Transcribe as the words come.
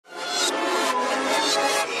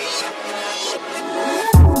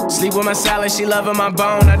Sleep with my salad, she loving my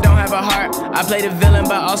bone. I don't have a heart, I play the villain,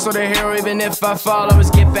 but also the hero. Even if I fall,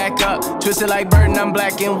 always get back up. Twisted like Burton, I'm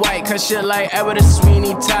black and white. Cut shit like Edward the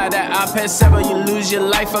Sweeney Todd. That iPad 7, you lose your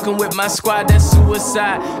life. Fucking with my squad, that's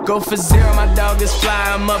suicide. Go for zero, my dog is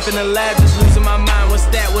fly. I'm up in the lab, just losing my mind. What's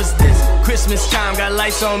that, what's this? Christmas time, got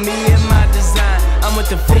lights on me and my design. I'm with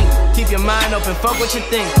the fink, keep your mind open, fuck what you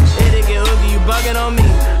think. It'll get oogie, you bugging on me.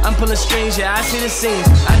 I'm pulling strings, yeah, I see the scenes.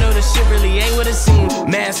 I know the shit really ain't what it seems.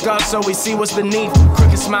 Mask off so we see what's beneath.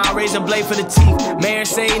 Crooked smile, razor blade for the teeth. Mayor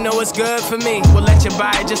say he know it's good for me. We'll let you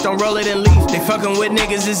buy it, just don't roll it and leave. They fucking with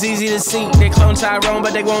niggas, it's easy to see. They clone Tyrone,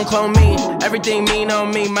 but they won't clone me. Everything mean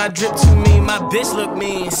on me, my drip to me, my bitch look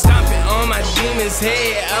mean. Stomping on my demon's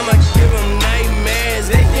head, I'ma give them nightmares.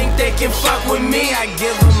 They think they can fuck with me, I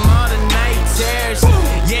give them all the night terrors.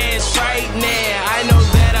 Yeah, it's right now, I know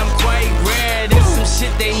that I'm quite rare. There's some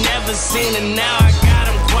shit they never seen and now I got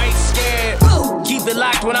them quite scared. Keep it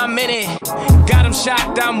locked when I'm in it, got them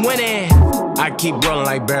shocked, I'm winning. I keep rolling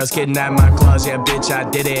like barrels, kidnap my claws, yeah bitch I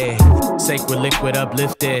did it. Sacred liquid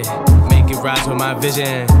uplifted, make it rise with my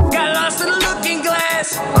vision. Got lost in the looking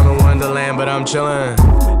glass, I'm in Wonderland but I'm chillin'.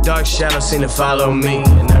 Dark shadows seem to follow me,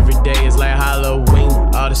 and every day is like Halloween.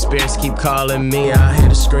 All the spirits keep calling me, I hear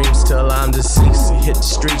the screams till I'm deceased. Hit the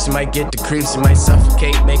streets, you might get the creeps, you might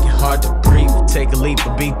suffocate, make it hard to breathe. Take a leap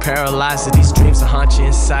or be paralyzed, so these dreams will haunt you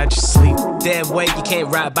inside your sleep. Dead weight, you can't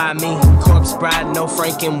ride by me. Corpse bride, no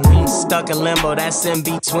Franken wings. Stuck in limbo, that's in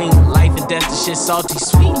between. Life and death, the shit salty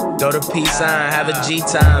sweet. Throw the peace sign, have a G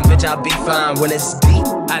time. Bitch, I'll be fine when it's deep.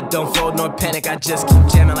 I don't fold nor panic, I just keep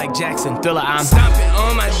jamming like Jackson Thriller. I'm stomping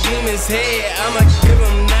on my demon's head, I'ma give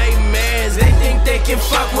them nightmares. They think they can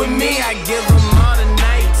fuck with me, I give them all the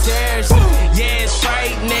night terrors. Yeah, it's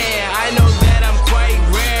right now, I know that I'm quite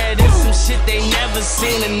rare. There's some shit they never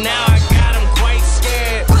seen and now